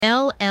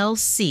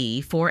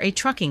LLC for a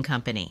trucking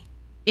company.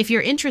 If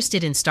you're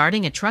interested in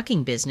starting a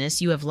trucking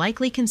business, you have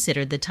likely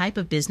considered the type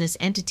of business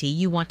entity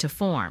you want to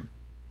form.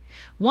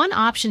 One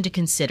option to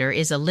consider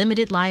is a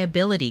limited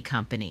liability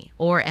company,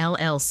 or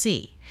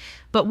LLC.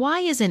 But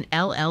why is an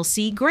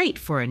LLC great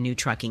for a new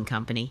trucking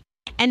company?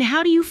 And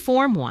how do you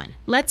form one?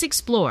 Let's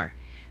explore.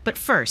 But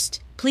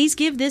first, please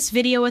give this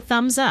video a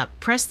thumbs up,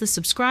 press the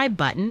subscribe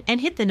button, and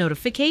hit the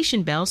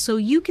notification bell so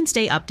you can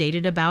stay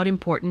updated about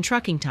important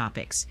trucking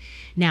topics.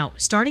 Now,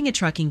 starting a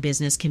trucking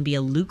business can be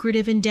a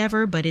lucrative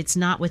endeavor, but it's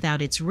not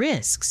without its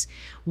risks.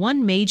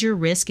 One major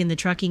risk in the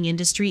trucking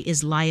industry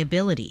is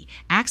liability.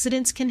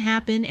 Accidents can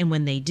happen, and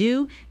when they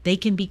do, they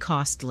can be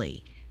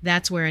costly.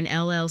 That's where an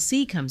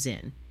LLC comes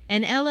in.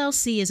 An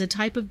LLC is a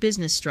type of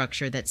business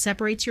structure that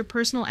separates your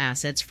personal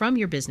assets from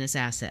your business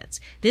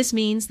assets. This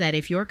means that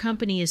if your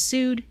company is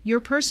sued, your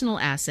personal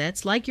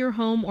assets, like your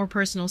home or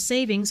personal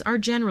savings, are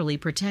generally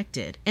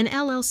protected. An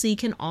LLC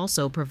can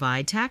also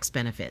provide tax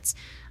benefits.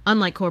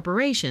 Unlike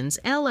corporations,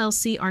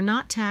 LLC are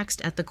not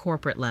taxed at the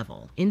corporate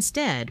level.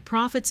 Instead,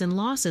 profits and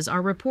losses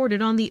are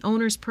reported on the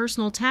owner's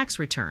personal tax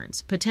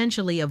returns,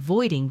 potentially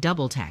avoiding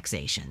double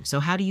taxation. So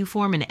how do you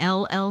form an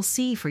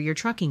LLC for your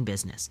trucking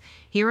business?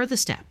 Here are the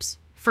steps.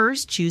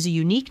 First, choose a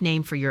unique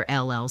name for your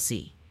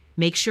LLC.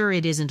 Make sure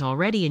it isn't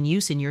already in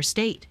use in your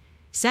state.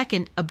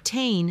 Second,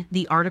 obtain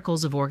the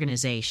Articles of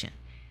Organization.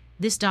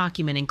 This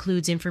document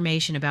includes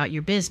information about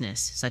your business,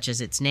 such as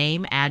its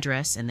name,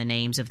 address, and the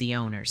names of the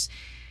owners.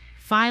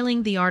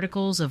 Filing the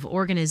Articles of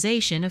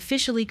Organization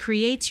officially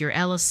creates your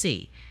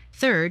LLC.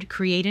 Third,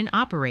 create an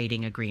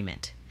operating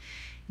agreement.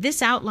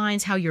 This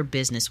outlines how your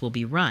business will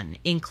be run,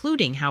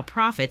 including how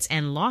profits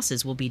and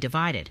losses will be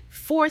divided.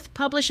 Fourth,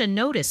 publish a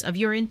notice of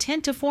your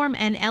intent to form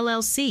an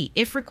LLC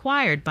if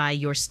required by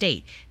your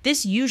state.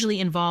 This usually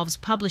involves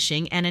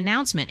publishing an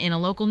announcement in a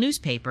local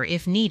newspaper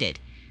if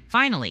needed.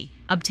 Finally,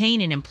 obtain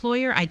an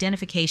Employer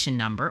Identification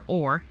Number,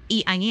 or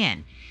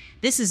EIN.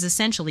 This is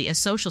essentially a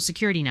social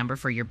security number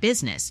for your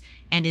business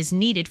and is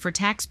needed for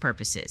tax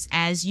purposes.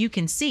 As you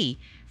can see,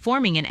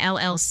 forming an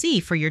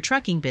LLC for your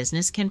trucking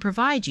business can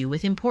provide you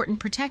with important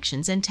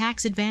protections and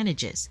tax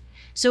advantages.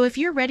 So if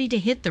you're ready to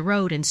hit the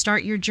road and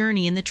start your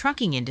journey in the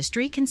trucking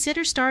industry,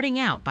 consider starting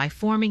out by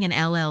forming an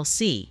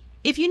LLC.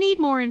 If you need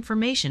more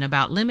information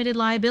about limited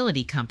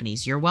liability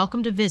companies, you're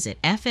welcome to visit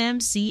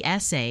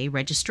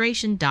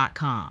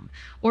fmcsaregistration.com,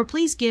 or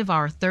please give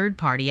our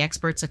third-party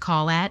experts a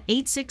call at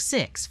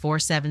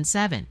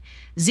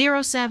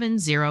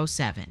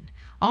 866-477-0707.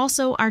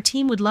 Also, our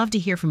team would love to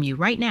hear from you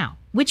right now.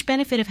 Which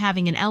benefit of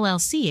having an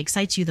LLC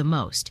excites you the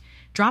most?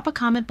 Drop a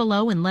comment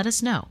below and let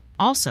us know.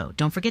 Also,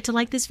 don't forget to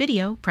like this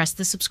video, press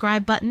the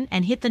subscribe button,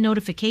 and hit the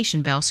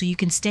notification bell so you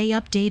can stay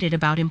updated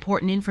about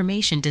important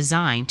information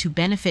designed to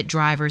benefit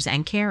drivers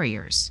and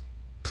carriers.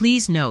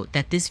 Please note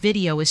that this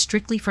video is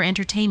strictly for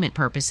entertainment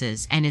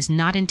purposes and is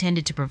not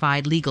intended to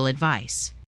provide legal advice.